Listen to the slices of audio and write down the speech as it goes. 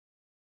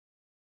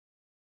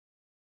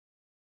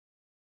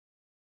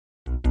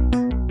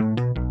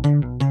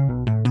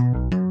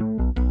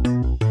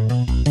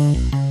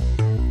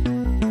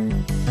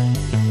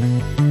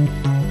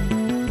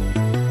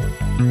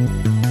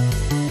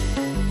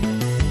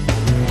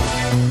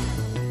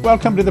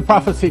Welcome to the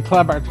Prophecy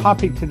Club. Our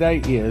topic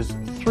today is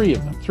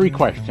three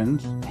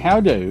questions.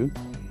 How do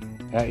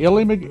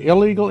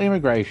illegal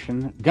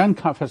immigration, gun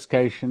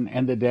confiscation,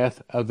 and the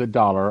death of the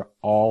dollar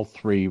all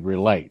three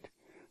relate?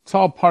 It's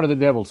all part of the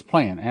devil's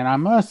plan. And I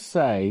must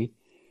say,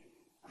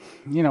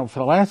 for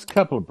the last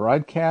couple of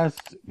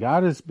broadcasts,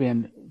 God has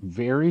been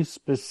very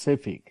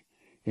specific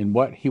in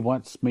what he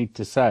wants me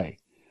to say.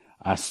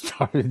 I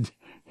started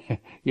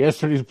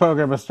yesterday's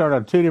program. I started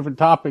on two different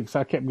topics.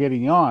 I kept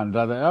getting yawns.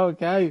 I thought,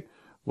 okay,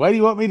 what do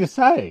you want me to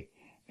say?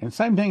 And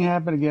same thing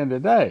happened again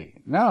today.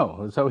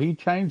 No. So he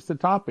changed the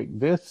topic.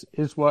 This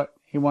is what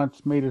he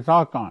wants me to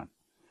talk on.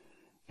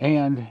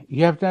 And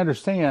you have to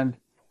understand,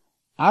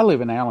 I live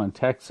in Allen,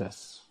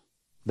 Texas.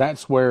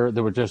 That's where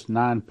there were just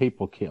 9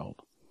 people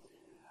killed.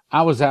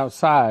 I was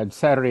outside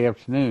Saturday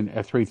afternoon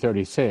at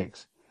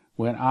 3:36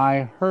 when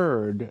I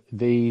heard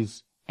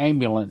these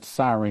ambulance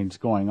sirens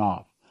going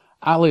off.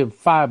 I live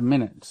 5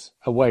 minutes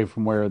away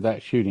from where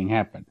that shooting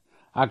happened.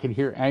 I could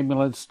hear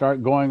ambulance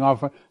start going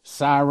off,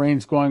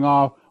 sirens going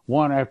off,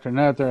 one after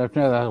another.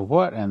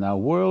 What in the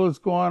world is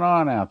going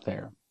on out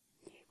there?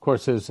 Of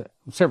course, it was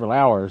several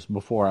hours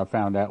before I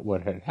found out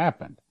what had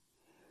happened.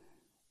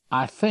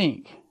 I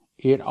think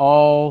it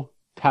all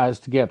ties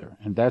together,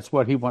 and that's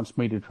what he wants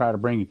me to try to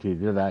bring you to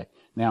today.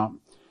 Now,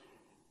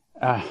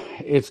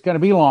 it's going to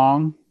be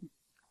long.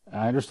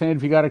 I understand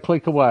if you got to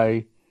click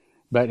away,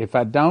 but if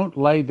I don't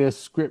lay this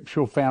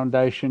scriptural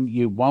foundation,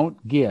 you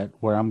won't get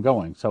where I'm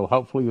going. So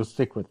hopefully you'll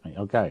stick with me.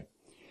 Okay.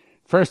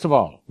 First of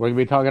all, we're going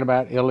to be talking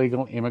about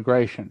illegal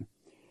immigration.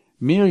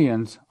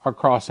 Millions are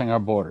crossing our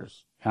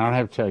borders. I don't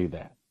have to tell you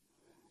that.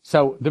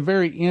 So the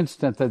very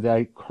instant that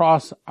they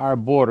cross our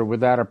border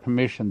without our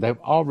permission, they've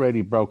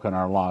already broken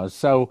our laws.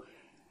 So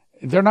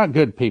they're not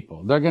good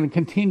people. They're going to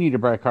continue to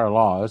break our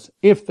laws.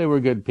 If they were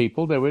good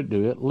people, they would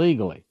do it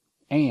legally.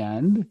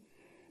 And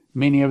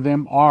many of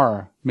them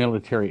are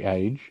military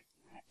age,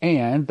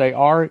 and they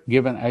are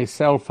given a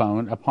cell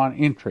phone upon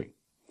entry.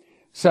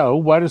 So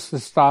what is to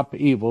stop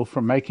evil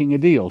from making a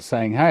deal,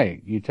 saying,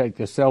 hey, you take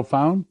the cell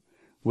phone,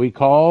 we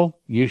call,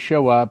 you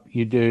show up,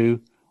 you do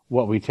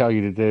what we tell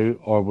you to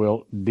do, or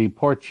we'll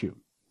deport you?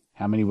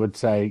 How many would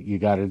say you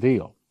got a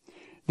deal?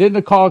 Then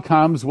the call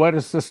comes, what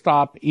is to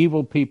stop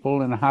evil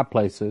people in high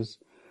places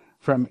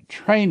from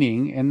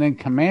training and then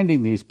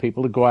commanding these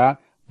people to go out,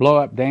 blow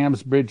up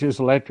dams, bridges,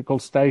 electrical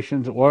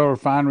stations, oil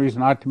refineries,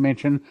 not to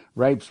mention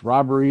rapes,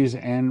 robberies,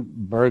 and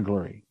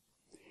burglary?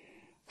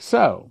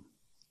 So,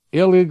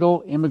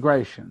 illegal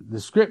immigration. The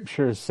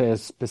scripture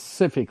says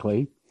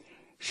specifically,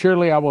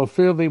 surely I will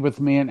fill thee with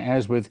men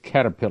as with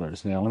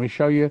caterpillars. Now, let me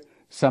show you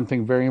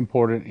something very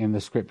important in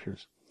the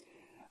scriptures.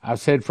 I've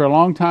said for a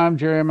long time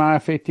Jeremiah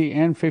 50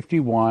 and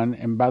 51,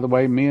 and by the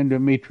way, me and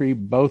Dimitri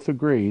both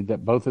agree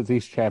that both of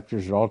these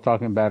chapters are all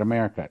talking about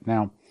America.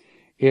 Now,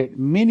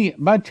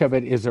 much of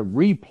it is a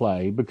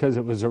replay because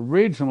it was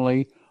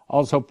originally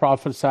also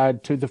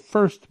prophesied to the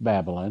first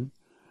Babylon,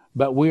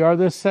 but we are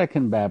the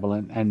second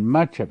Babylon, and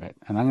much of it,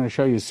 and I'm going to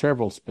show you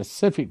several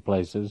specific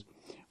places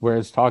where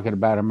it's talking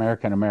about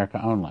America and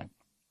America only.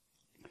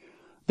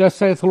 Thus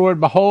saith the Lord,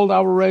 behold, I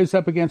will raise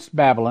up against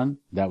Babylon,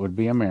 that would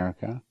be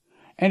America,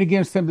 and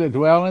against them that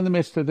dwell in the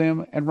midst of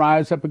them, and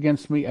rise up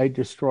against me a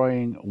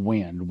destroying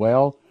wind.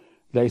 Well,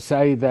 they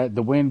say that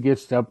the wind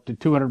gets up to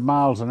 200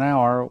 miles an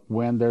hour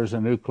when there's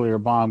a nuclear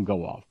bomb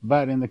go off.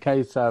 But in the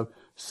case of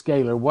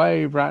scalar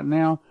wave right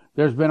now,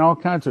 there's been all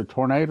kinds of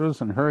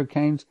tornadoes and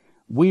hurricanes.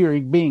 We are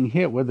being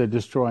hit with a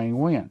destroying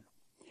wind.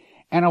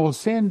 And I will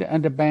send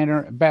unto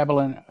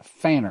Babylon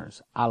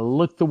fanners. I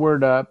looked the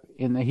word up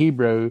in the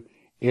Hebrew.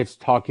 It's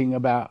talking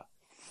about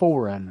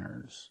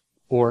foreigners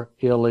or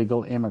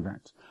illegal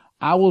immigrants.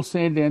 I will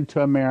send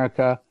into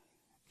America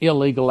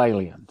illegal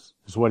aliens,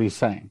 is what he's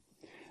saying.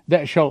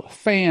 That shall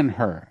fan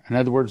her. In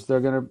other words, they're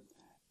going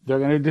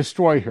to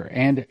destroy her,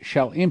 and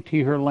shall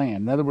empty her land.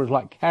 In other words,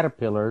 like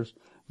caterpillars,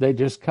 they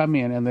just come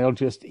in and they'll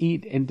just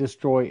eat and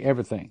destroy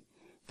everything.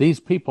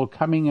 These people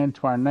coming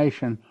into our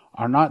nation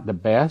are not the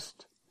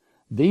best.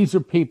 These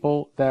are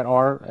people that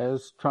are,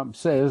 as Trump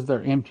says,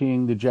 they're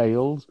emptying the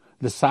jails,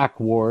 the psych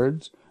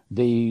wards.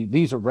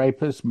 These are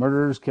rapists,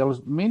 murderers,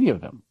 killers, many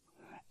of them.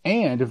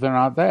 And if they're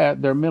not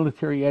that, they're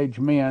military-age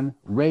men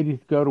ready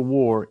to go to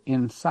war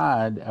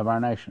inside of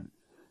our nation.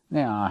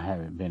 Now, I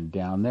haven't been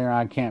down there.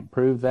 I can't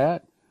prove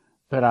that,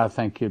 but I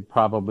think you'd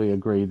probably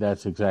agree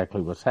that's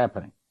exactly what's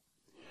happening.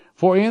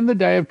 For in the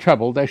day of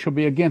trouble they shall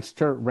be against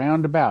her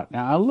round about.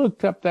 Now, I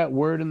looked up that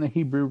word in the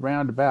Hebrew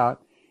round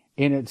about,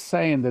 and it's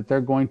saying that they're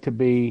going to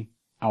be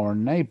our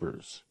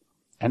neighbors.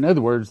 In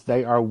other words,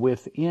 they are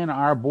within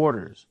our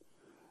borders.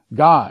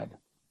 God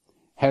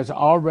has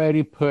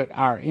already put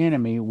our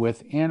enemy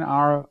within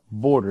our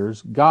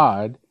borders.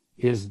 God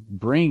is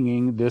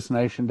bringing this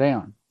nation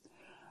down.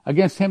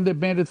 Against him that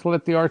bendeth,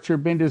 let the archer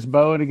bend his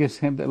bow, and against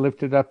him that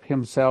lifted up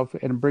himself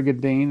in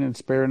brigadine, and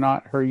spare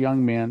not her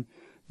young men,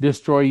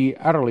 destroy ye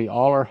utterly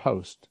all her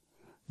host.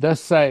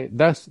 Thus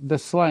the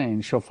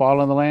slain shall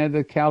fall in the land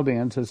of the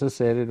Chaldeans. As I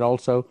said, it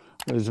also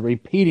is a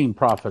repeating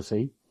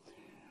prophecy.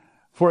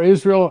 For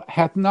Israel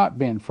hath not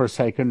been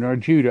forsaken, nor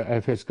Judah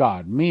of his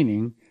God.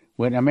 Meaning,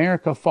 when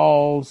America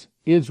falls,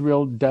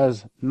 Israel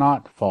does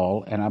not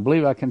fall. And I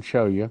believe I can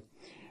show you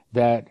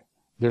that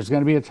there's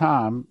going to be a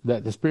time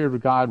that the Spirit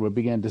of God will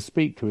begin to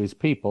speak to his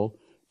people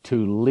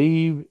to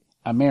leave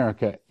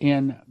America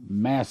in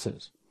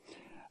masses.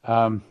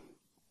 That's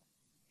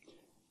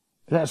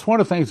one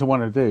of the things I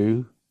want to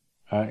do,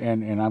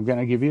 and I'm going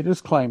to give you a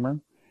disclaimer.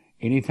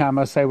 Anytime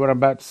I say what I'm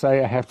about to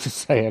say, I have to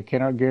say I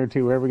cannot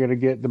guarantee we're ever going to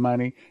get the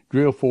money,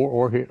 drill for,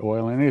 or hit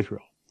oil in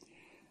Israel.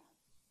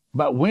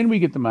 But when we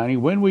get the money,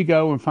 when we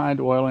go and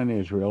find oil in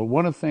Israel,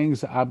 one of the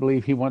things I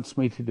believe he wants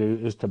me to do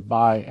is to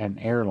buy an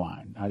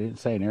airline. I didn't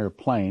say an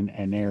airplane,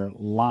 an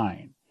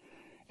airline.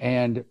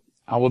 And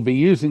I will be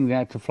using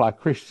that to fly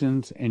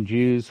Christians and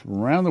Jews from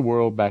around the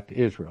world back to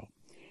Israel.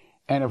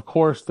 And of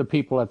course, the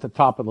people at the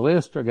top of the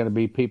list are going to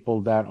be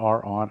people that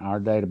are on our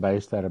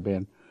database that have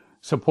been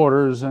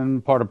supporters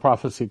and part of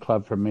Prophecy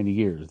Club for many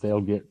years.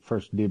 They'll get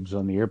first dibs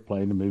on the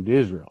airplane to move to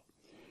Israel.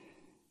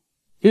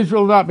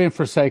 Israel has not been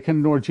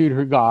forsaken, nor Judah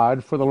her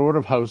God, for the Lord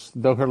of hosts,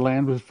 though her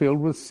land was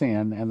filled with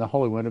sin, and the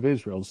Holy One of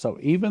Israel. So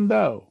even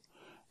though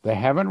they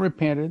haven't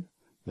repented,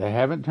 they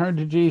haven't turned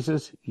to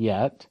Jesus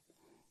yet,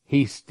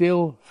 he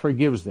still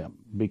forgives them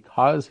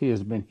because he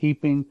has been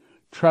heaping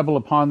trouble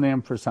upon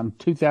them for some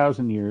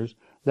 2,000 years.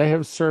 They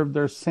have served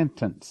their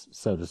sentence,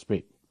 so to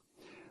speak.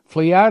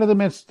 Flee out of the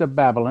midst of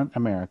Babylon,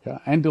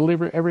 America, and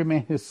deliver every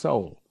man his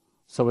soul.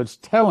 So it's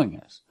telling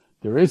us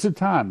there is a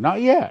time,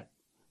 not yet,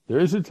 there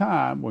is a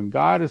time when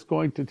God is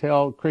going to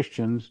tell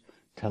Christians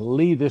to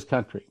leave this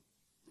country.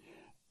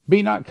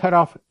 Be not cut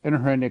off in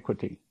her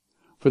iniquity,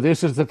 for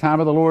this is the time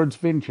of the Lord's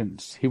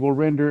vengeance. He will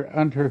render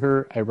unto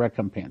her a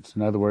recompense.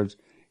 In other words,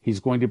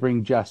 he's going to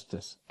bring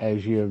justice.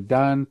 As you have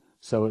done,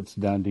 so it's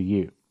done to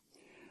you.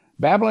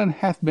 Babylon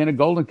hath been a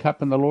golden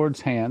cup in the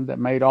Lord's hand that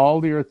made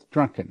all the earth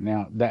drunken.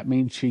 Now, that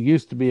means she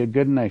used to be a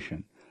good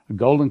nation, a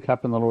golden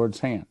cup in the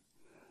Lord's hand.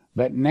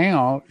 But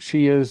now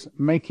she is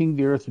making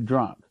the earth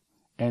drunk.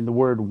 And the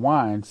word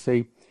wine,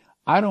 see,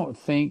 I don't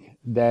think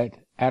that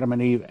Adam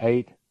and Eve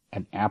ate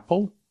an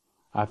apple.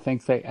 I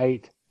think they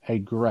ate a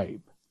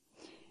grape.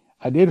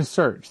 I did a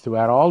search.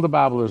 Throughout all the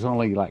Bible, there's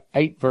only like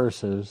 8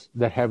 verses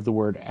that have the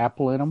word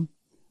apple in them.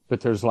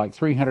 But there's like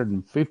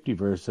 350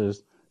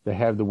 verses that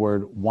have the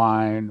word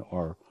wine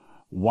or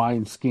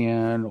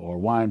wineskin or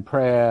wine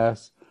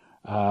press.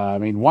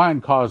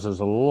 Wine causes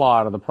a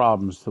lot of the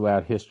problems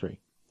throughout history.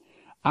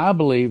 I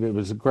believe it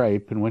was a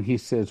grape, and when he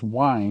says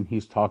wine,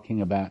 he's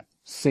talking about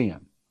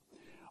sin.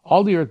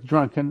 All the earth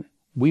drunken,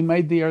 we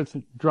made the earth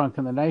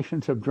drunken. The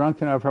nations have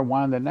drunken of her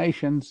wine. The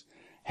nations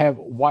have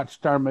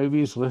watched our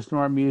movies, listened to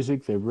our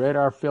music. They've read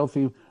our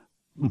filthy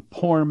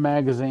porn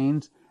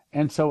magazines.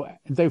 And so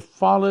they've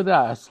followed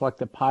us like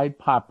the Pied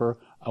Piper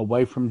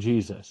away from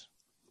Jesus.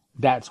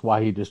 That's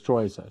why he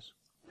destroys us.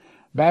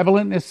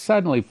 Babylon is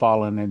suddenly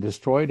fallen and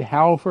destroyed.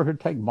 Howl for her,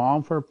 take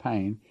balm for her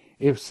pain.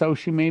 If so,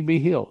 she may be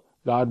healed.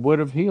 God would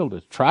have healed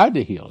us, tried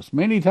to heal us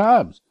many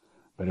times,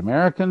 but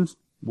Americans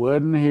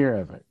wouldn't hear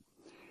of it.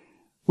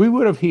 We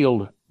would have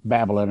healed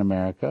Babylon,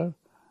 America,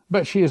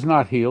 but she is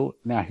not healed.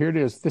 Now here it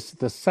is. This is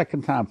the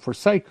second time.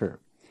 Forsake her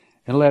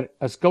and let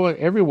us go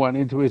everyone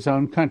into his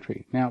own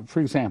country. Now,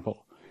 for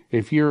example,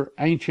 if your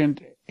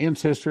ancient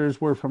ancestors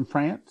were from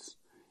France,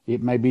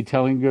 it may be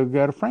telling you to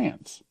go to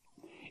France.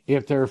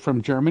 If they're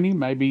from Germany,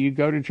 maybe you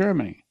go to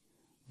Germany.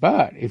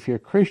 But if you're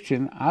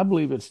Christian, I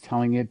believe it's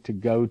telling it to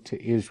go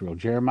to Israel.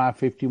 Jeremiah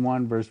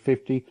 51, verse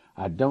 50.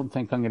 I don't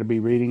think I'm going to be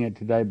reading it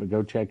today, but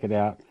go check it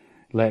out.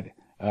 Let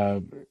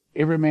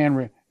every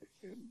man...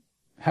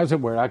 how's it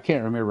word? I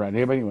can't remember right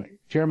now. But anyway,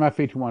 Jeremiah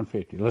 51,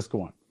 50. Let's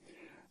go on.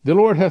 The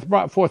Lord hath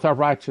brought forth our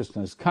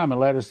righteousness. Come and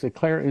let us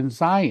declare in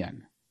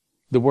Zion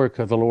the work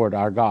of the Lord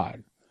our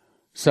God.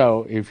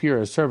 So if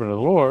you're a servant of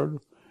the Lord,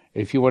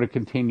 if you want to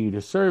continue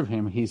to serve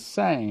him, he's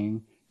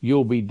saying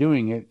you'll be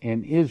doing it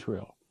in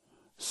Israel.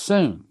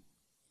 Soon,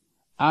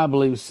 I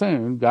believe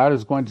soon, God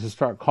is going to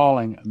start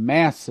calling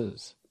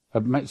masses.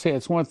 See,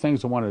 it's one of the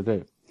things I want to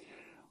do.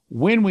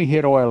 When we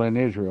hit oil in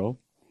Israel,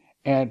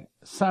 at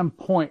some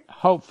point,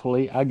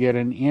 hopefully, I get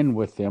an in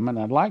with them. And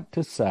I'd like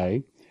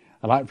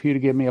for you to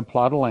give me a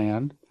plot of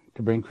land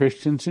to bring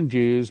Christians and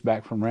Jews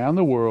back from around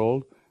the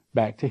world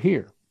back to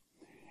here.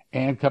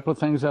 And a couple of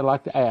things I'd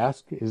like to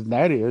ask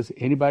is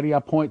anybody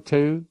I point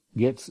to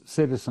gets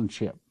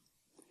citizenship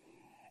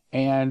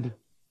and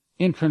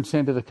entrance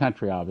into the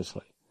country,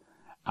 obviously.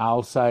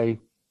 I'll say,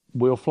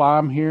 we'll fly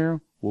them here,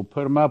 we'll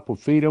put them up, we'll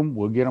feed them,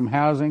 we'll get them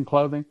housing,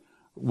 clothing,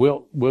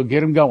 we'll get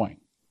them going.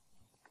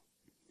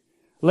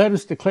 Let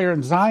us declare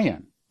in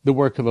Zion the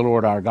work of the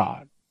Lord our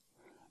God.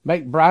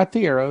 Make bright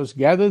the arrows,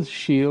 gather the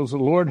shields. The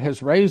Lord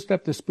has raised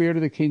up the spirit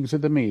of the kings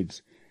of the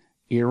Medes.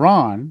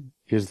 Iran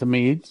is the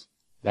Medes,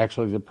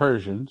 actually the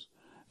Persians.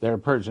 They're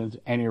Persians,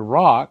 and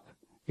Iraq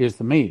is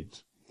the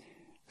Medes.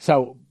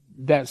 So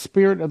that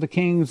spirit of the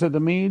kings of the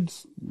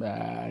Medes,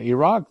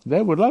 Iraq,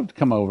 they would love to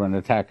come over and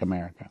attack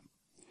America.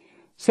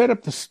 Set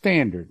up the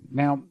standard.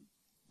 Now,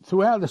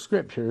 throughout the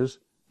scriptures,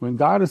 when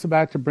God is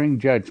about to bring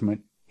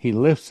judgment, he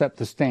lifts up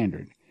the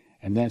standard.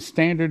 And that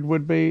standard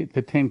would be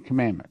the Ten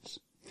Commandments.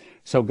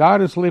 So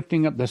God is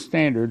lifting up the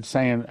standard,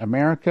 saying,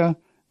 America,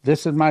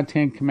 this is my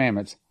Ten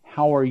Commandments.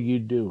 How are you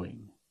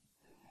doing?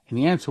 And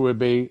the answer would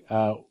be,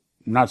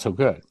 not so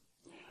good.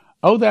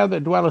 O thou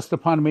that dwellest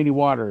upon many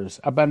waters,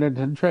 abundant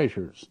in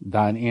treasures,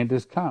 thine end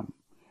is come,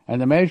 and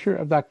the measure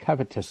of thy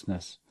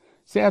covetousness.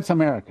 See, that's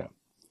America.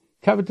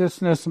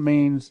 Covetousness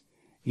means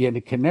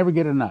you can never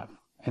get enough.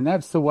 And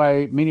that's the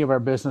way many of our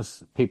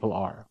business people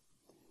are.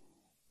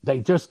 They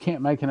just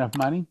can't make enough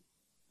money.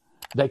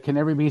 They can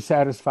never be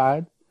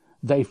satisfied.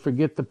 They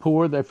forget the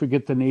poor. They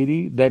forget the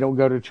needy. They don't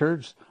go to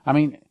church. I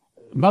mean,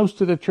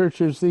 most of the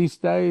churches these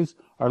days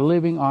are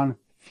living on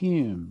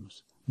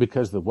fumes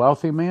because the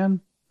wealthy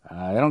men,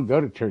 they don't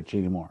go to church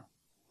anymore.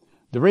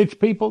 The rich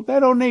people, they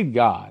don't need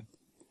God.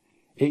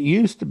 It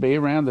used to be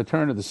around the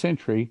turn of the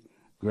century,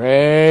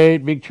 great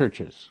big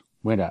churches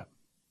went up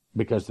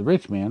because the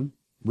rich men,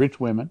 rich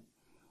women,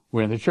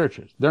 were in the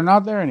churches. They're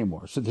not there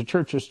anymore, so the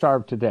church is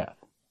starved to death.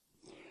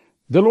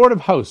 The Lord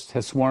of hosts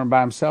has sworn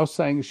by himself,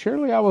 saying,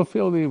 surely I will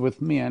fill thee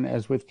with men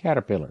as with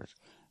caterpillars.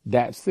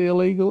 That's the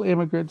illegal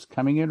immigrants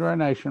coming into our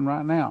nation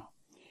right now.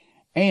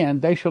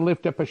 And they shall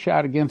lift up a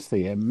shout against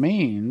thee. It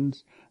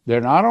means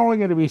they're not only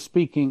going to be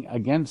speaking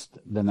against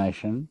the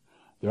nation,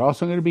 they're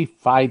also going to be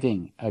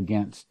fighting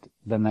against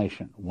the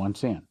nation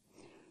once in.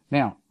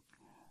 Now,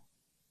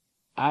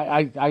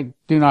 I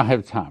do not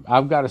have time.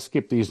 I've got to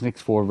skip these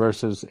next 4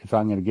 verses if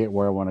I'm going to get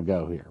where I want to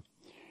go here.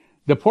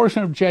 The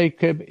portion of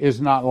Jacob is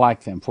not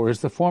like them, for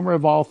is the former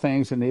of all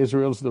things, and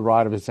Israel is the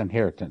rod of his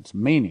inheritance.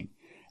 Meaning,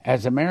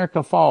 as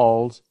America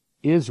falls,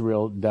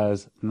 Israel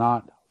does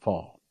not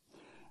fall.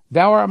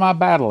 Thou art my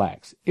battle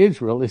axe.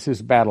 Israel is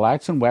his battle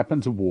axe and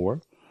weapons of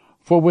war.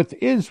 For with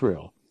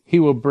Israel he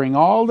will bring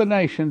all the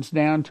nations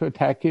down to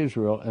attack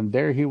Israel, and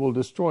there he will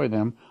destroy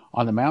them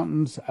on the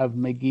mountains of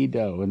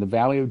Megiddo, in the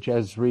valley of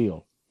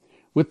Jezreel.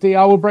 With thee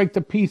I will break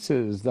the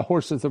pieces, the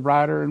horse of the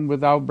rider, and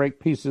with thou break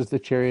pieces the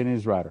chariot and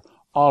his rider.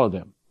 All of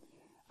them.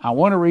 I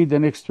want to read the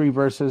next 3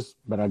 verses,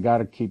 but I got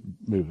to keep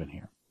moving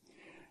here.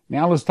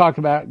 Now let's talk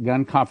about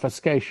gun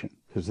confiscation,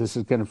 because this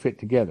is going to fit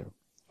together.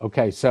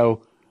 Okay,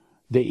 so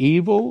the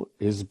evil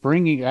is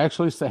bringing,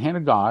 actually it's the hand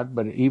of God,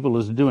 but evil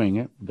is doing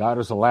it. God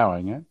is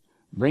allowing it,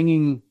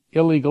 bringing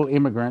illegal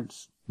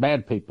immigrants,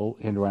 bad people,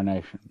 into our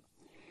nation.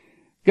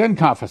 Gun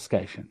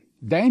confiscation.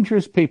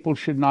 Dangerous people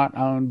should not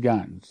own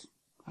guns.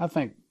 I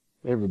think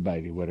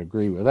everybody would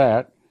agree with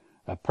that.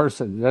 A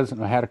person that doesn't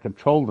know how to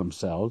control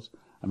themselves,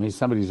 I mean,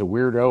 somebody's a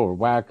weirdo or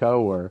wacko,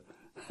 or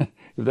if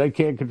they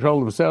can't control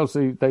themselves,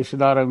 they should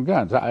not own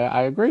guns.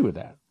 I agree with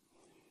that.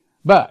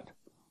 But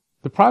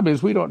the problem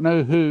is we don't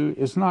know who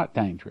is not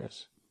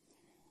dangerous.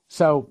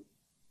 So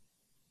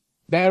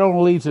that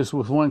only leaves us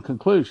with one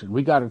conclusion.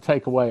 We got to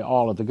take away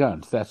all of the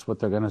guns. That's what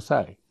they're going to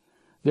say.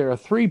 There are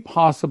 3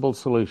 possible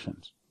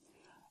solutions.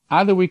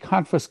 Either we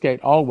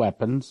confiscate all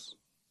weapons,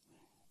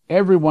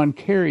 everyone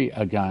carry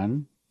a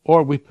gun,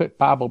 or we put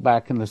Bible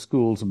back in the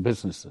schools and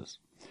businesses.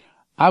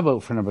 I vote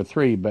for number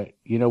 3, but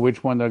you know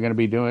which one they're going to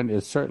be doing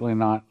is certainly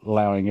not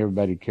allowing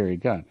everybody to carry a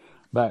gun.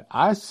 But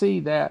I see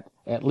that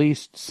at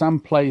least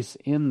someplace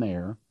in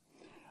there.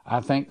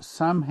 I think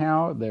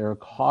somehow they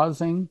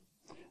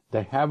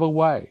have a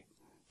way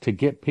to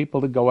get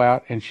people to go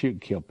out and shoot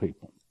and kill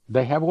people.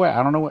 They have a way.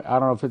 I don't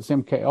know if it's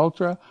MK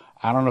Ultra.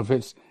 I don't know if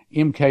it's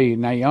MK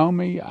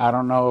Naomi. I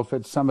don't know if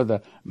it's some of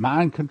the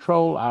mind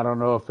control. I don't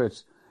know if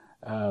it's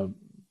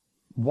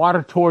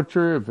water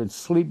torture, if it's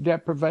sleep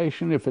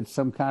deprivation, if it's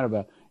some kind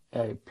of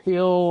a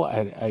pill,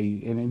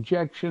 an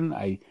injection,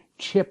 a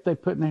chip they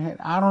put in their head.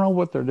 I don't know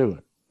what they're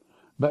doing.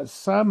 But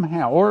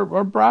somehow,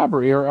 or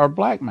bribery or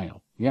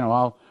blackmail. You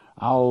know,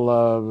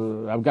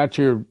 I've got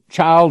your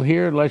child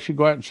here. Unless you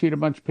go out and shoot a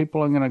bunch of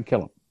people, I'm going to kill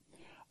them.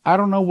 I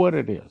don't know what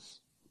it is.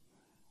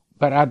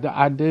 But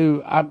I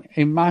do,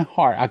 in my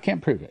heart, I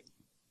can't prove it.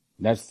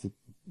 That's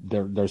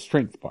their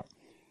strength part.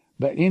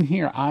 But in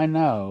here, I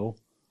know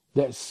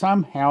that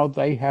somehow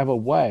they have a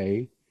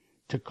way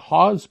to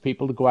cause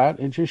people to go out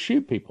and just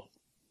shoot people.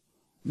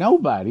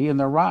 Nobody in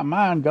their right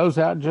mind goes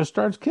out and just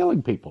starts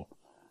killing people.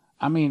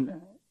 I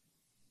mean,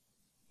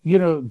 you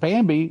know,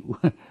 Bambi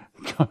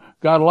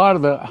got a lot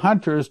of the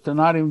hunters to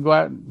not even go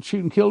out and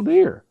shoot and kill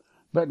deer.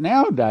 But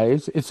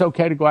nowadays, it's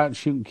okay to go out and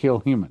shoot and kill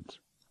humans.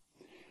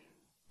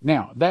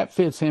 Now, that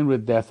fits in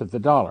with death of the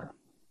dollar.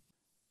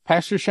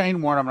 Pastor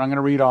Shane warned, I'm not going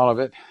to read all of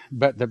it,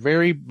 but the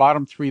very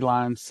bottom 3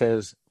 lines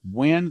says,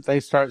 when they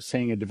start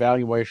seeing a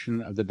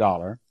devaluation of the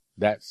dollar,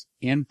 that's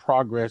in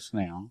progress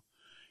now,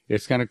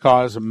 it's going to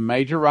cause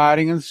major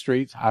rioting in the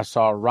streets. I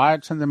saw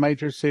riots in the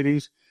major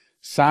cities,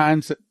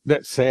 signs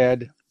that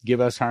said, give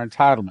us our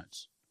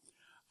entitlements.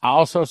 I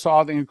also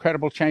saw the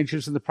incredible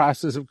changes in the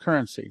prices of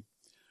currency.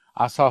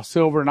 I saw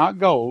silver, not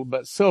gold,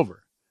 but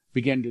silver,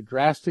 begin to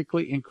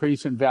drastically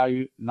increase in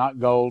value, not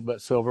gold,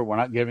 but silver. We're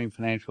not giving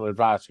financial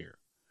advice here.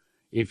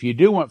 If you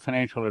do want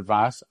financial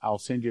advice, I'll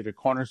send you to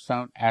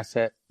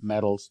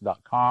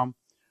cornerstoneassetmetals.com.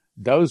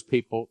 Those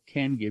people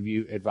can give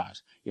you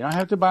advice. You don't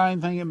have to buy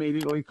anything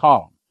immediately.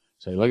 Call them.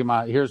 Say, look,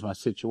 here's my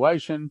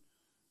situation.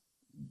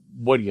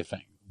 What do you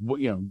think?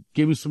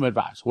 give me some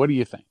advice. What do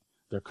you think?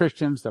 They're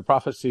Christians, they're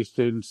prophecy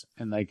students,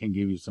 and they can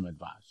give you some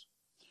advice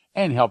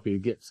and help you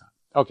get some.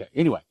 Okay,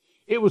 anyway,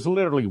 it was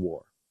literally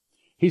war.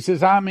 He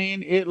says,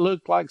 it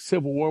looked like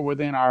civil war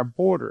within our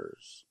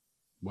borders.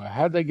 Well,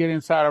 how'd they get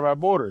inside of our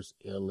borders?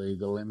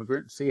 Illegal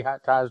immigrants. See how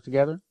it ties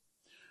together?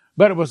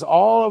 But it was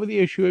all over the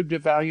issue of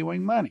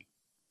devaluing money.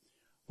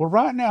 Well,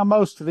 right now,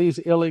 most of these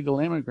illegal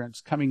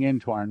immigrants coming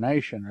into our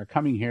nation are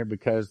coming here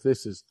because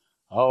this is,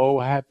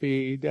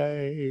 happy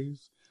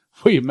days.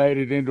 We made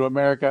it into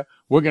America.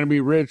 We're going to be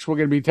rich. We're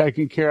going to be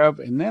taken care of.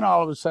 And then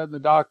all of a sudden,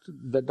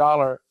 the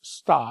dollar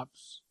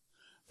stops.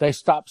 They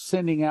stop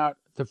sending out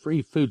the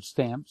free food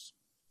stamps,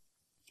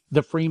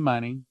 the free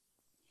money,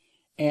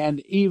 and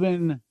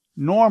even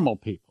normal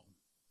people,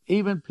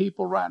 even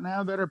people right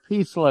now that are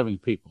peace-loving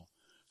people,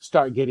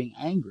 start getting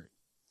angry.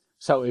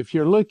 So if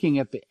you're looking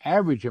at the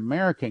average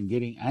American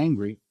getting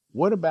angry,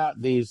 what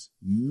about these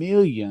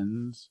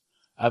millions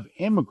of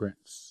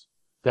immigrants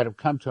that have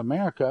come to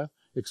America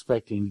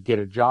expecting to get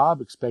a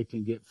job,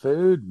 expecting to get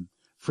food and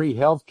free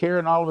health care,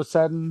 and all of a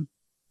sudden,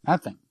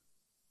 nothing?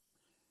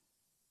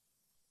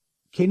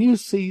 Can you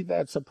see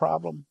that's a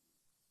problem?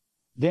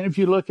 Then if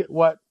you look at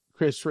what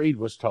Chris Reed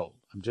was told,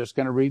 I'm just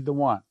going to read the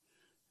one.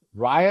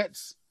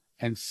 Riots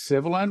and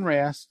civil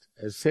unrest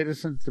as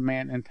citizens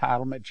demand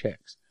entitlement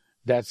checks.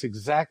 That's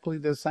exactly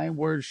the same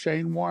words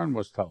Shane Warren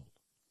was told.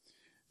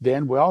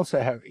 Then we also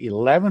have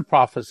 11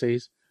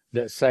 prophecies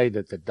that say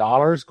that the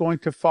dollar is going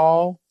to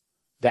fall.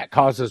 That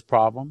causes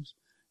problems.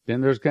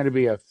 Then there's going to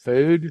be a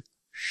food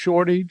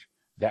shortage.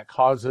 That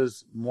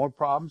causes more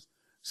problems.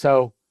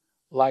 So,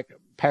 like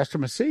Pastor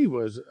Massey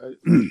was,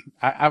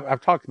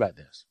 I've talked about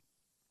this.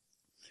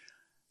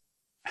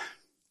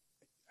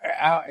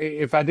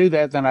 If I do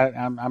that, then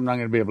I'm not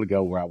going to be able to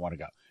go where I want to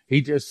go.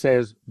 He just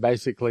says,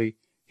 basically,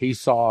 he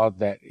saw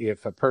that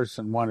if a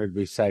person wanted to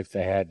be safe,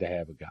 they had to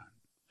have a gun,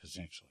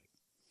 essentially.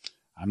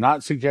 I'm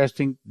not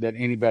suggesting that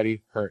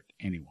anybody hurt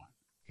anyone,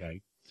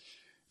 okay?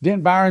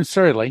 Then Byron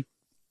Searle,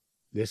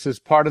 this is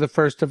part of the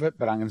first of it,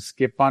 but I'm going to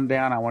skip on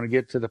down. I want to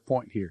get to the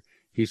point here.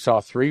 He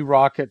saw 3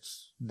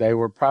 rockets. They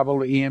were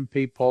probably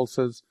EMP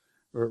pulses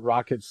or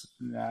rockets.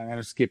 I'm going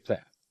to skip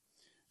that.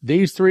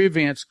 These 3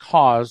 events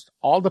caused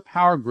all the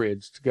power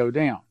grids to go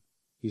down.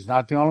 He's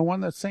not the only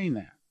one that's seen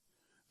that.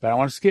 But I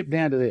want to skip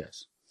down to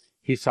this.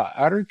 He saw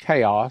utter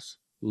chaos,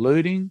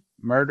 looting,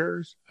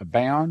 murders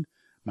abound.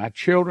 My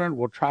children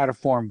will try to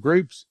form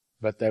groups,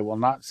 but they will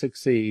not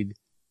succeed.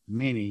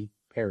 Many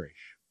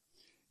perish.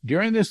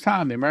 During this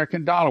time, the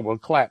American dollar will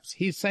collapse.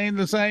 He's saying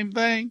the same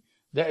thing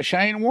that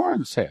Shane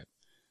Warren said.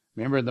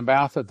 Remember, in the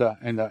mouth of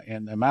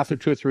of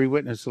 2 or 3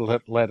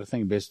 witnesses, let a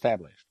thing be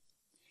established.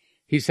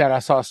 He said, I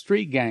saw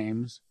street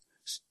gangs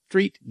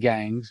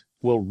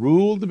will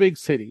rule the big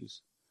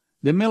cities.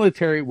 The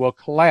military will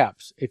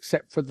collapse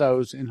except for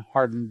those in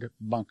hardened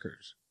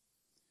bunkers.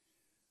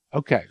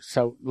 Okay,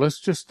 so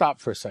let's just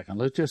stop for a second.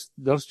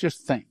 Let's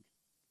just think.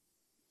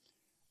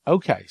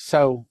 Okay,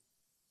 so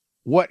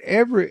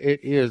whatever it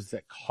is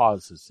that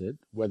causes it,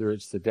 whether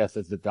it's the death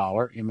of the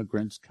dollar,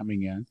 immigrants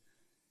coming in,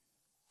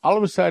 all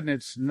of a sudden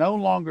it's no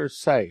longer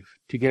safe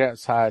to get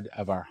outside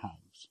of our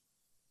homes.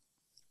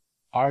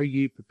 Are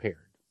you prepared?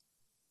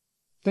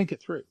 Think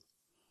it through.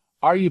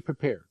 Are you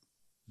prepared?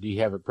 Do you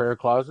have a prayer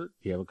closet?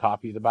 Do you have a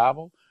copy of the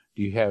Bible?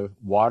 Do you have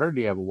water?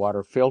 Do you have a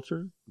water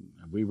filter?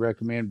 We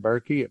recommend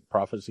Berkey at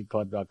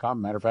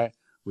prophecyclub.com. Matter of fact,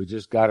 we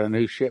just got a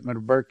new shipment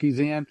of Berkeys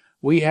in.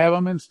 We have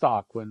them in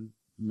stock when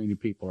many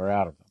people are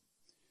out of them.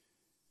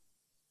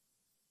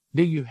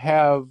 Do you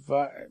have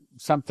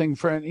something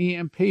for an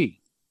EMP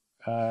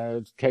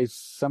in case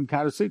some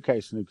kind of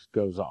suitcase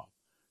goes off?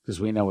 Because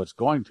we know it's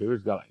going to.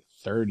 It's got like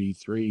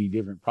 33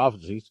 different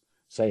prophecies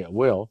say it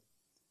will.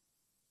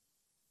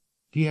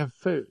 Do you have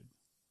food?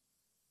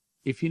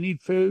 If you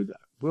need food,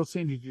 we'll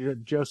send you to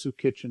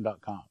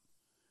josephkitchen.com.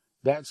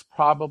 That's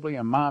probably,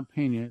 in my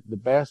opinion, the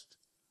best,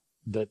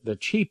 the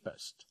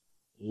cheapest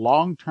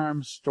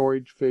long-term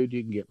storage food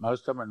you can get.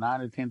 Most of them are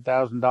 $9,000 to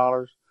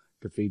 $10,000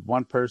 to feed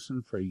one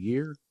person for a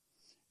year.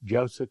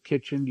 Joseph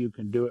Kitchen, you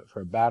can do it for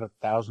about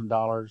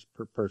 $1,000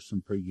 per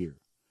person per year.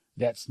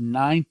 That's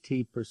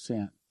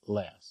 90%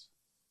 less.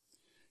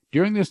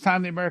 During this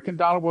time, the American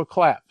dollar will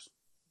collapse,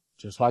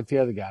 just like the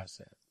other guy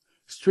said.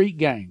 Street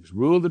gangs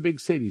rule the big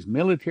cities.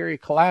 Military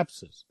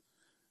collapses.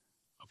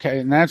 Okay,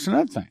 and that's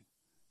another thing.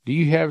 Do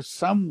you have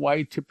some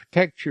way to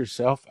protect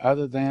yourself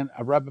other than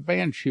a rubber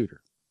band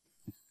shooter?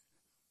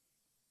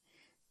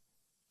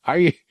 Are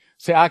you?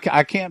 See, I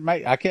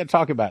can't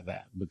talk about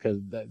that because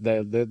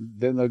then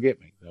they'll get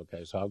me.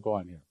 Okay, so I'll go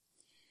on here.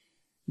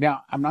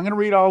 Now, I'm not going to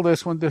read all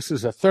this one. This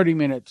is a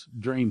 30-minute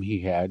dream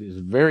he had. It's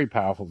very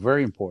powerful,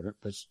 very important.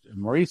 But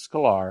Maurice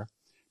Sklar,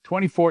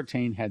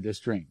 2014, had this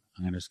dream.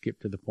 I'm going to skip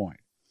to the point.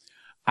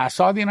 I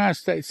saw the United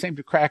States seem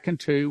to crack in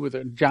two with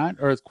a giant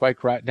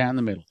earthquake right down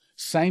the middle.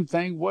 Same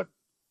thing what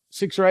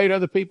 6 or 8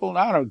 other people,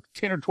 I don't know,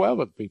 10 or 12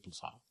 other people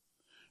saw.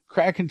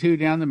 Crack in two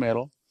down the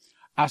middle.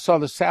 I saw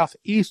the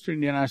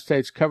southeastern United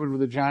States covered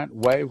with a giant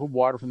wave of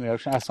water from the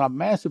ocean. I saw a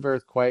massive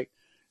earthquake,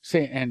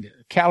 and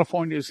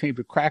California seemed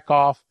to crack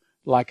off.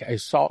 like a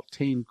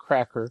saltine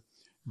cracker.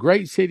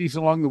 Great cities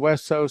along the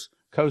west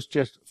coast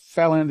just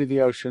fell into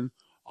the ocean,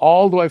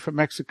 all the way from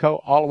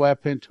Mexico all the way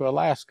up into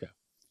Alaska.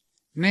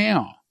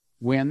 Now,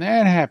 when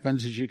that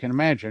happens, as you can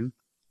imagine,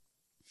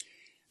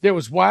 there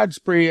was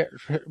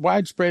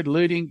widespread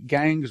looting,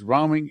 gangs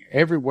roaming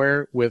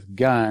everywhere with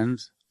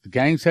guns. The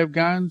gangs have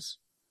guns,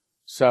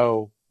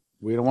 so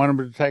we don't want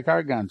them to take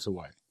our guns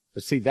away.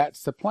 But see,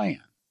 that's the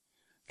plan.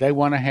 They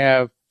want to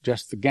have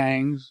just the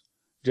gangs,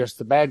 just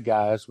the bad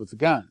guys with the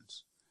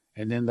guns,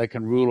 and then they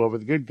can rule over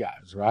the good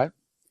guys, right?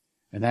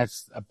 And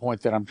that's a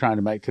point that I'm trying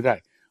to make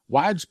today.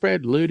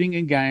 Widespread looting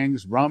and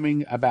gangs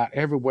roaming about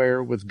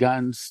everywhere with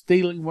guns,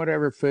 stealing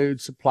whatever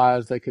food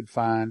supplies they could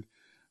find,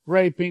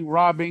 raping,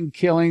 robbing,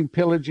 killing,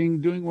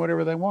 pillaging, doing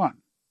whatever they want.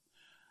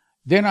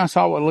 Then I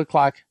saw what looked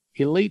like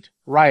elite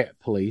riot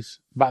police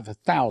by the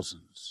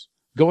thousands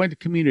go into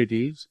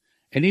communities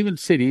and even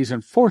cities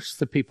and force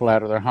the people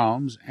out of their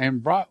homes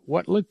and brought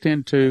what looked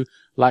into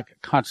like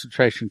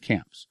concentration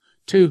camps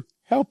to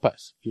help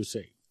us, you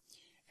see.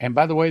 And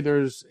by the way,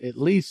 there's at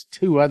least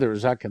 2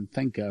 others I can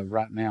think of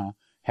right now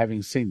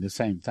having seen the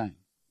same thing.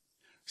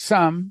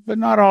 Some, but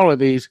not all of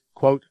these,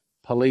 quote,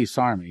 police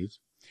armies,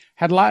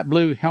 had light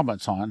blue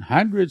helmets on.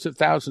 Hundreds of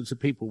thousands of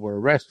people were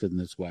arrested in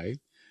this way.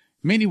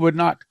 Many would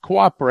not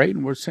cooperate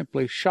and were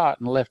simply shot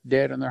and left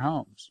dead in their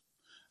homes.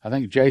 I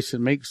think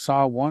Jason Meeks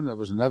saw one. There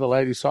was another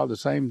lady saw the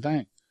same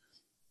thing.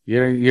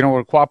 You don't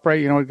want to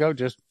cooperate, you don't want to go,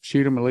 just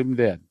shoot them and leave them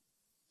dead.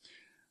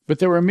 But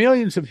there were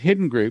millions of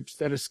hidden groups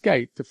that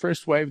escaped the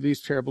first wave of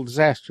these terrible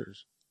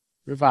disasters.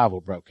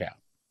 Revival broke out.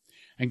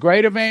 And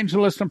great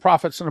evangelists and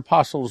prophets and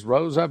apostles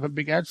rose up and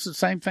began. It's the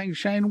same thing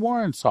Shane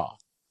Warren saw.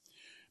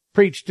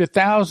 Preached to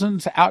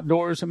thousands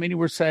outdoors, and many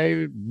were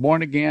saved,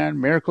 born again,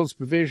 miracles,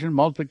 provision,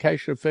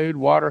 multiplication of food,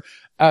 water.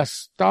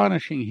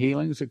 Astonishing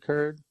healings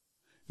occurred.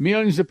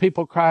 Millions of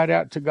people cried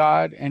out to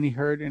God, and he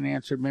heard and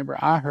answered. Remember,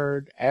 I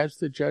heard, as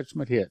the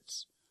judgment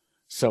hits,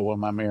 so will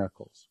my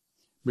miracles.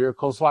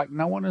 Miracles like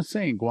no one has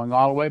seen, going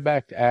all the way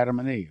back to Adam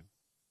and Eve.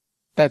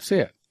 That's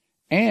it.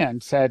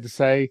 And, sad to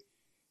say,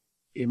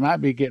 it might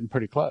be getting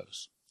pretty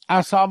close.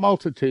 I saw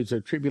multitudes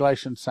of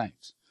tribulation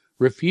saints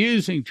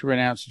refusing to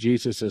renounce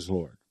Jesus as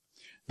Lord.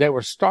 They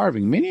were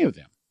starving, many of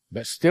them,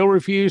 but still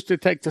refused to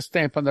take the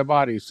stamp on their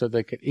bodies so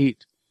they could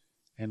eat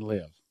and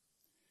live.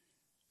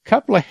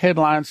 Couple of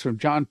headlines from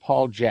John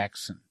Paul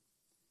Jackson.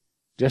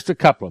 Just a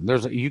couple of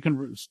them. You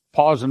can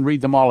pause and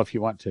read them all if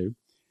you want to.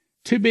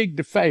 Too big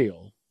to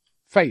fail.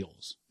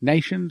 Fails.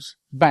 Nation's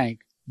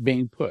bank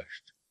being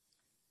pushed.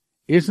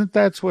 Isn't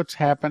that what's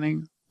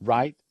happening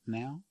right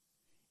now?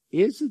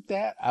 Isn't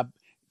that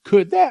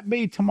could that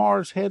be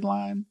tomorrow's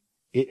headline?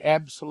 It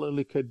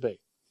absolutely could be.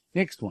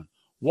 Next one.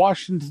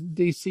 Washington,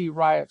 D.C.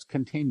 riots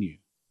continue.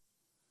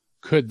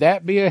 Could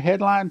that be a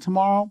headline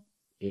tomorrow?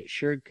 It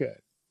sure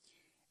could.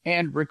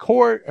 And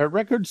a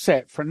record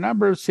set for a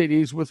number of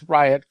cities with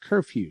riot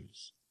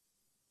curfews.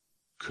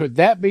 Could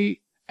that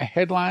be a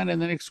headline in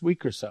the next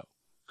week or so?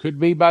 Could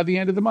be by the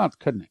end of the month,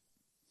 couldn't it?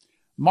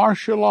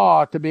 Martial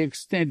law to be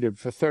extended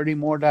for 30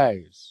 more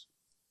days.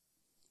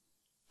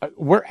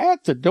 We're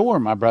at the door,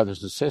 my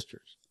brothers and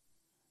sisters.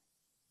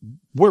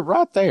 We're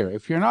right there.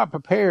 If you're not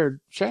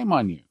prepared, shame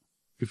on you.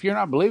 If you're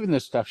not believing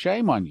this stuff,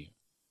 shame on you.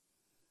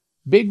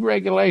 Big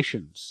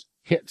regulations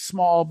hit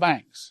small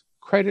banks.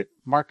 Credit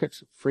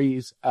markets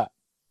freeze up.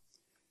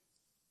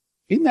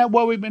 Isn't that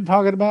what we've been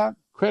talking about?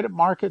 Credit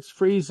markets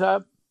freeze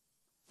up.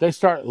 They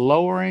start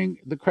lowering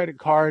the credit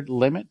card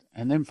limit,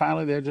 and then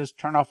finally they'll just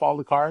turn off all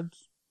the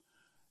cards.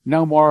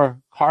 No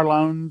more car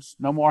loans,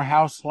 no more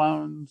house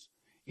loans.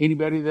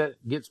 Anybody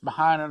that gets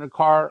behind on a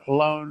car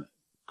loan,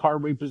 car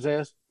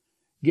repossessed,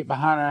 get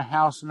behind on a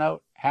house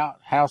note,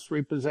 house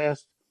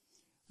repossessed,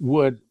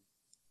 would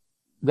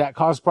that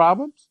cause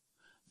problems?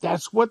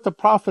 That's what the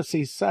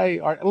prophecies say.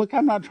 Look,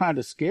 I'm not trying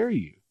to scare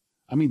you.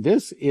 I mean,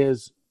 this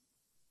is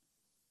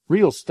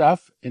real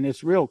stuff, and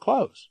it's real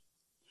close.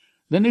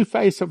 The new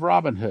face of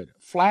Robin Hood.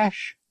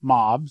 Flash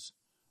mobs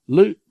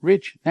loot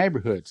rich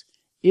neighborhoods.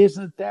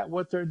 Isn't that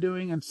what they're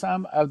doing in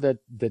some of the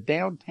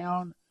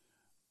downtown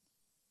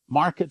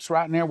markets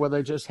right now, where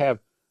they just have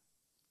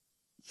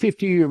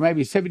 50 or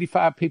maybe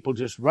 75 people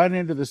just run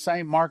into the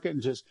same market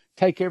and just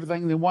take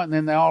everything they want, and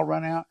then they all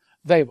run out?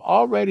 They've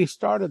already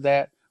started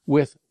that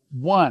with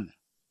 1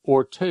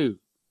 or 2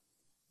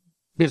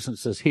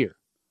 businesses here.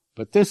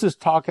 But this is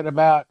talking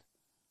about,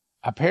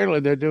 apparently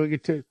they're doing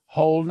it to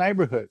whole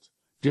neighborhoods.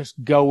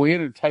 Just go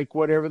in and take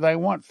whatever they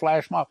want,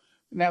 flash mob.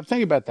 Now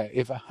think about that.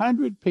 If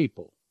 100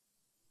 people,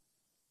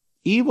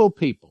 evil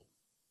people,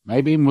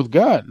 maybe even with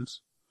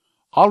guns,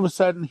 all of a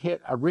sudden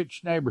hit a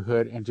rich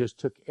neighborhood and just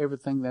took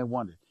everything they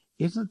wanted.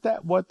 Isn't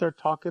that what they're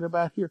talking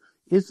about here?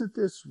 Isn't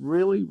this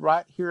really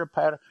right here a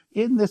pattern?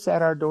 Isn't this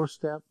at our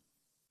doorstep?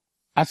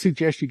 I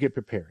suggest you get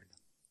prepared.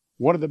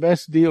 One of the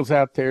best deals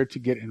out there to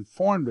get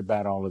informed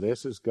about all of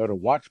this is go to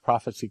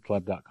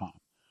watchprophecyclub.com.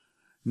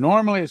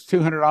 Normally it's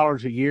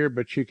 $200 a year,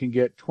 but you can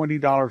get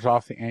 $20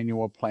 off the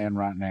annual plan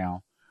right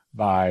now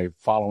by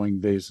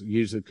following these.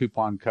 Use the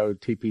coupon code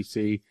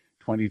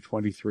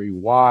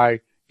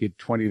TPC2023Y. get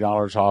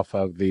 $20 off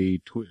of the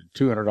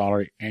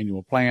 $200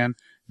 annual plan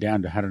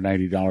down to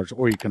 $180,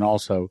 or you can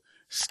also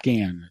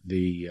scan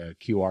the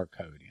QR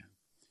code in.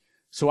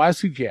 So I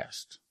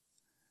suggest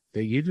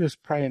that you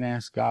just pray and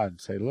ask God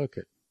and say, look,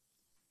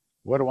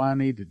 what do I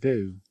need to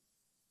do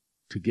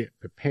to get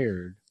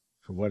prepared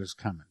for what is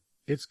coming?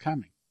 It's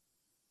coming.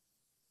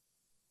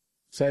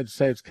 Sad to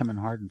say it's coming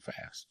hard and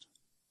fast.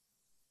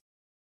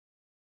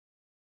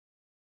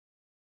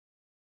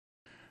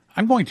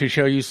 I'm going to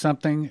show you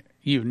something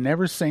you've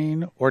never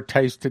seen or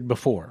tasted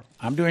before.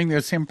 I'm doing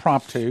this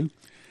impromptu.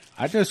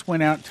 I just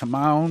went out to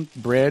my own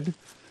bread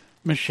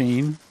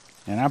machine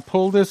and I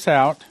pulled this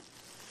out.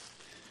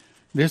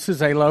 This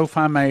is a loaf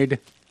I made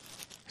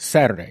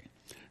Saturday.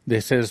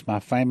 This is my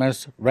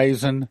famous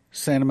raisin,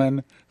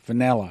 cinnamon,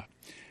 vanilla.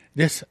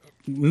 This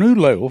new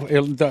loaf,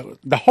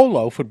 the whole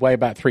loaf would weigh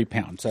about 3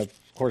 pounds. Of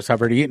course, I've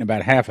already eaten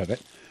about half of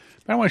it.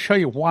 But I want to show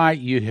you why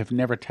you have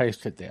never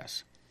tasted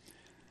this.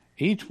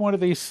 Each one of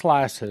these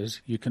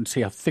slices, you can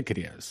see how thick it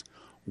is.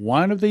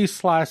 One of these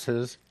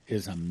slices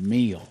is a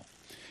meal.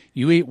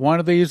 You eat one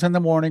of these in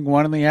the morning,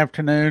 one in the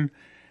afternoon,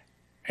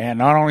 and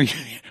not only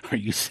are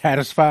you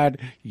satisfied,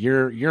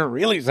 you're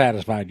really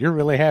satisfied. You're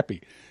really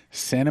happy.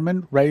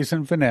 Cinnamon,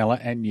 raisin, vanilla,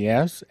 and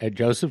yes, at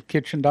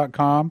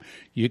josephkitchen.com,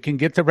 you can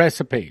get the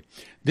recipe.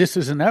 This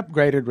is an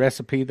upgraded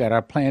recipe that I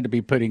plan to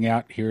be putting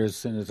out here as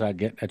soon as I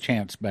get a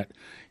chance. But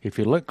if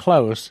you look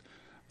close,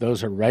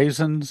 those are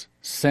raisins,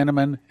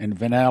 cinnamon, and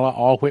vanilla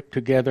all whipped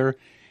together.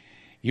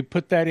 You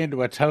put that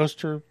into a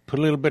toaster, put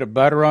a little bit of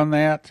butter on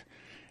that,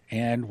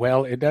 and,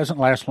 well, it doesn't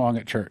last long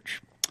at church.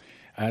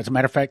 As a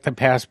matter of fact, they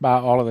pass by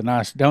all of the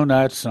nice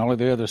donuts and all of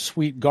the other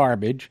sweet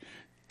garbage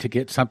to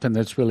get something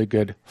that's really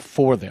good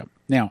for them.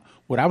 Now,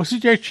 what I would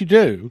suggest you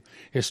do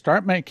is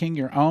start making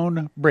your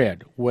own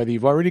bread, whether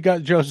you've already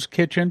got Joseph's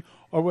Kitchen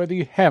or whether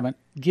you haven't,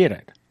 get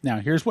it. Now,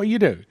 here's what you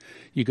do.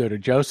 You go to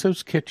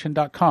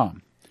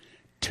josephskitchen.com.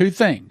 2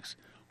 things.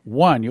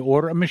 1, you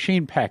order a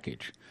machine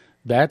package.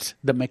 That's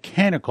the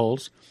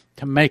mechanicals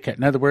to make it.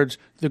 In other words,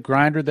 the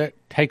grinder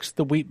that takes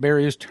the wheat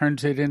berries,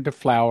 turns it into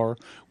flour,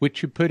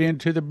 which you put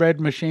into the bread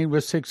machine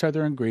with 6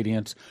 other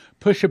ingredients.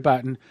 Push a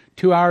button.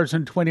 2 hours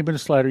and 20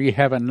 minutes later, you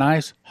have a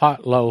nice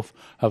hot loaf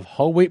of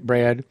whole wheat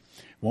bread.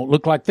 Won't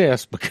look like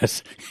this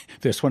because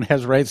this one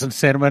has raisin,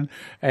 cinnamon,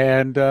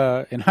 and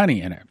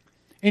honey in it.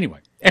 Anyway,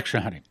 extra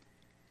honey.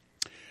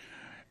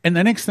 And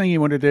the next thing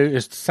you want to do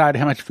is decide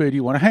how much food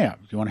you want to have.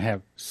 You want to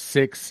have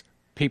 6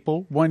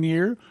 people 1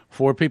 year,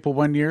 4 people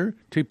 1 year,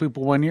 2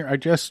 people 1 year, or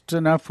just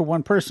enough for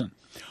one person.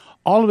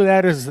 All of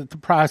that is at the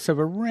price of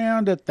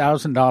around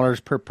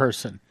 $1,000 per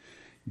person.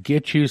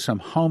 Get you some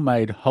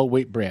homemade whole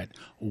wheat bread.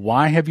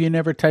 Why have you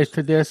never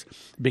tasted this?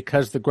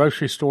 Because the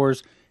grocery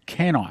stores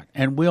cannot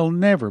and will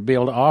never be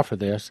able to offer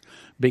this,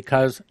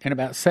 because in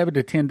about 7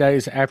 to 10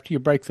 days after you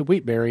break the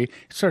wheat berry,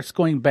 it starts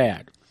going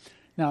bad.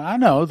 Now, I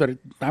know that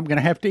I'm going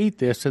to have to eat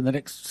this in the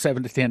next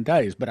 7 to 10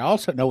 days, but I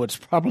also know it's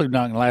probably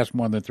not going to last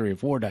more than 3 or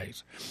 4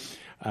 days.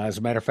 As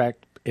a matter of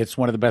fact, it's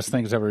one of the best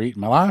things I've ever eaten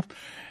in my life,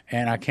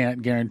 and I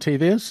can't guarantee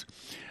this.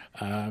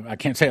 I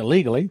can't say it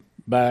legally,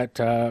 but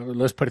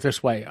let's put it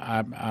this way.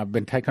 I've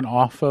been taken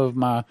off of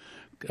my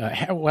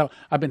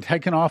I've been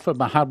taken off of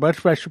my high blood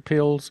pressure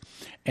pills,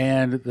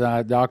 and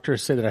the doctor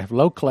said that I have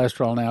low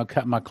cholesterol now,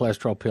 cut my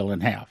cholesterol pill in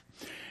half.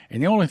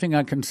 And the only thing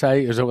I can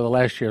say is over the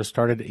last year I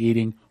started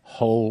eating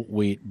whole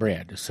wheat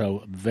bread.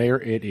 So there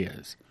it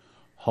is,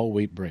 whole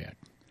wheat bread.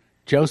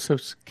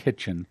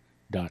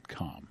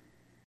 josephskitchen.com.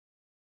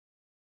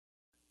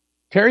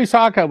 Terry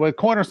Saka with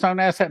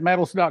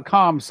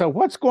CornerstoneAssetMetals.com. So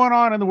what's going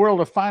on in the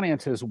world of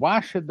finances?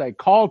 Why should they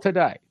call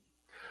today?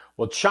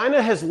 Well,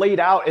 China has laid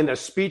out in a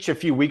speech a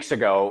few weeks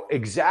ago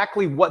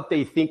exactly what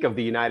they think of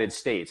the United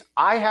States.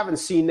 I haven't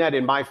seen that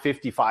in my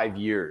 55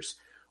 years.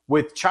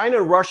 With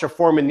China and Russia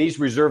forming these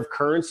reserve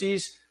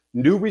currencies,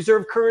 new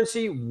reserve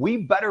currency, we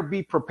better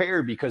be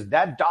prepared because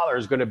that dollar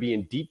is going to be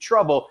in deep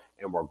trouble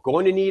and we're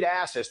going to need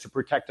assets to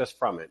protect us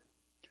from it.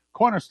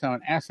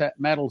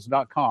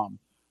 CornerstoneAssetMetals.com.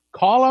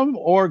 Call them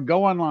or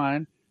go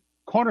online,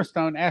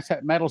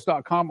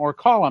 CornerstoneAssetMetals.com, or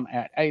call them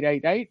at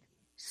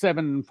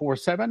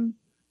 888-747-3309.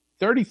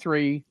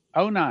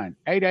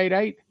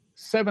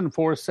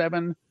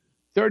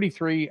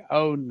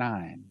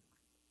 888-747-3309.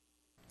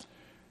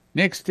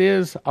 Next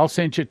is, I'll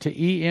send you to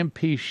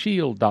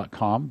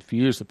EMPShield.com. If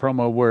you use the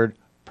promo word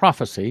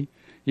prophecy,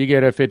 you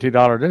get a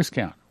 $50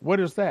 discount. What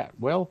is that?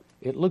 Well,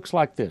 it looks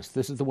like this.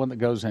 This is the one that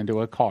goes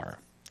into a car,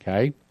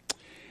 okay?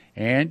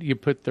 And you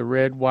put the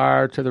red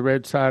wire to the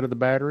red side of the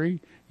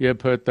battery, you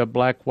put the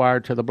black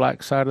wire to the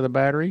black side of the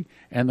battery,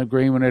 and the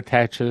green one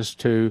attaches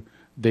to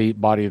the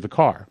body of the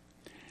car.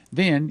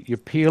 Then you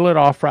peel it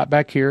off right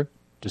back here.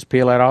 Just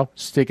peel that off,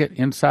 stick it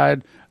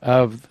inside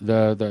of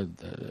the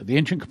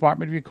engine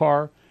compartment of your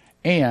car.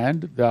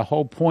 And the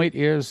whole point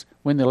is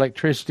when the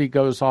electricity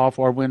goes off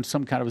or when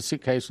some kind of a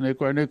suitcase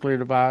or nuclear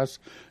device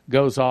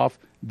goes off,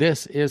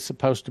 this is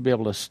supposed to be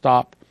able to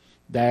stop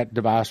that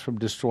device from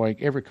destroying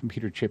every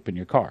computer chip in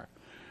your car.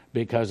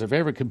 Because if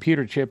every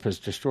computer chip is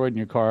destroyed in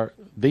your car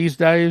these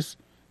days,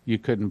 you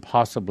couldn't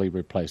possibly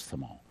replace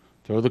them all.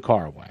 throw the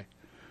car away.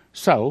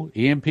 So,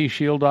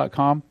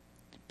 empshield.com,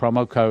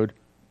 promo code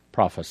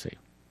prophecy.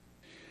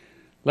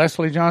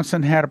 Leslie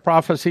Johnson had a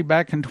prophecy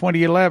back in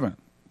 2011.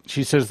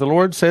 She says, the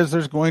Lord says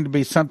there's going to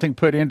be something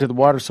put into the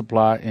water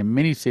supply in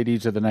many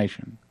cities of the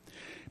nation.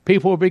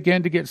 People will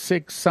begin to get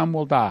sick, some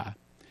will die.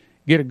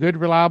 Get a good,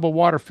 reliable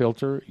water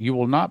filter. You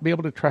will not be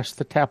able to trust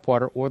the tap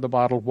water or the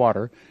bottled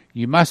water.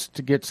 You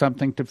must get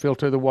something to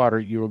filter the water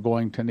you are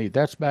going to need.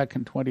 That's back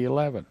in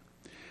 2011.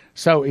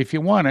 So if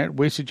you want it,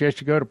 we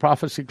suggest you go to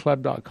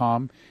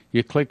prophecyclub.com.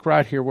 You click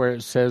right here where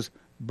it says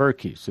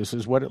Berkeys. This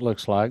is what it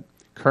looks like.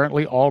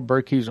 Currently, all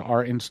Berkeys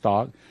are in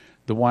stock.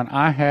 The one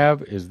I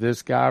have is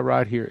this guy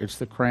right here. It's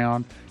the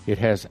Crown. It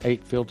has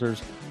 8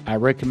 filters. I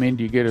recommend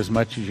you get as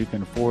much as you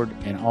can afford,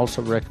 and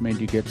also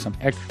recommend you get some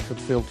extra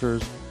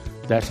filters.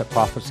 That's at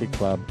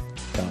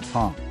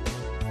prophecyclub.com.